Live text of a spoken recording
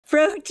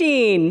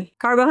Protein,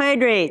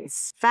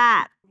 carbohydrates,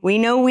 fat. We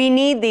know we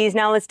need these.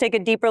 Now let's take a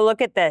deeper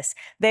look at this.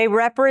 They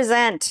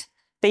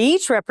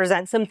each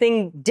represent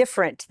something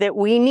different that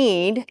we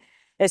need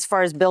as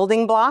far as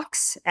building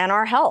blocks and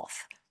our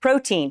health.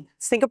 Protein.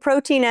 Let's think of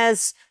protein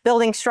as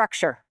building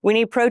structure. We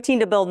need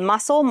protein to build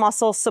muscle.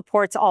 Muscle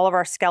supports all of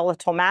our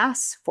skeletal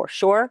mass, for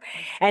sure.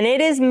 And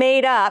it is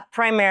made up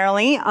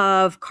primarily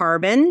of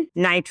carbon,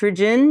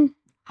 nitrogen,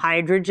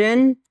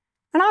 hydrogen,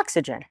 and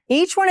oxygen.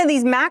 Each one of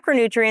these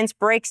macronutrients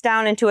breaks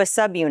down into a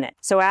subunit.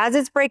 So as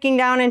it's breaking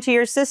down into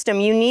your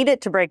system, you need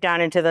it to break down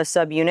into those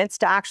subunits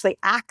to actually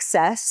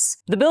access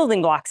the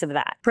building blocks of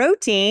that.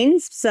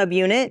 Protein's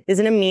subunit is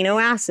an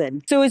amino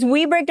acid. So as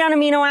we break down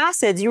amino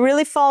acids, you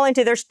really fall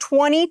into, there's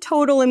 20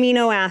 total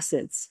amino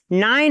acids.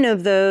 9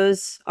 of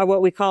those are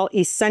what we call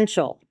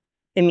essential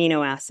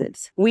amino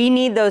acids. We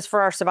need those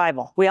for our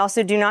survival. We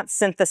also do not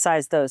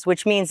synthesize those,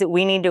 which means that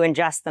we need to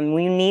ingest them.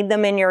 We need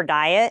them in your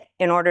diet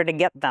in order to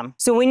get them.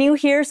 So when you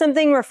hear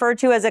something referred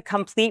to as a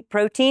complete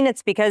protein,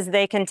 it's because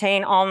they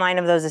contain all 9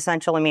 of those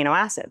essential amino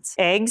acids.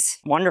 Eggs,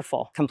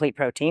 wonderful, complete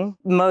protein.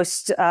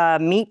 Most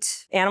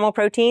meat, animal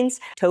proteins,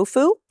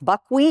 tofu,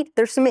 buckwheat,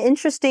 there's some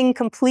interesting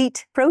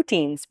complete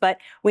proteins, but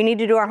we need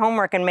to do our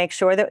homework and make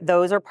sure that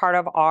those are part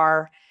of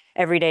our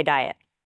everyday diet.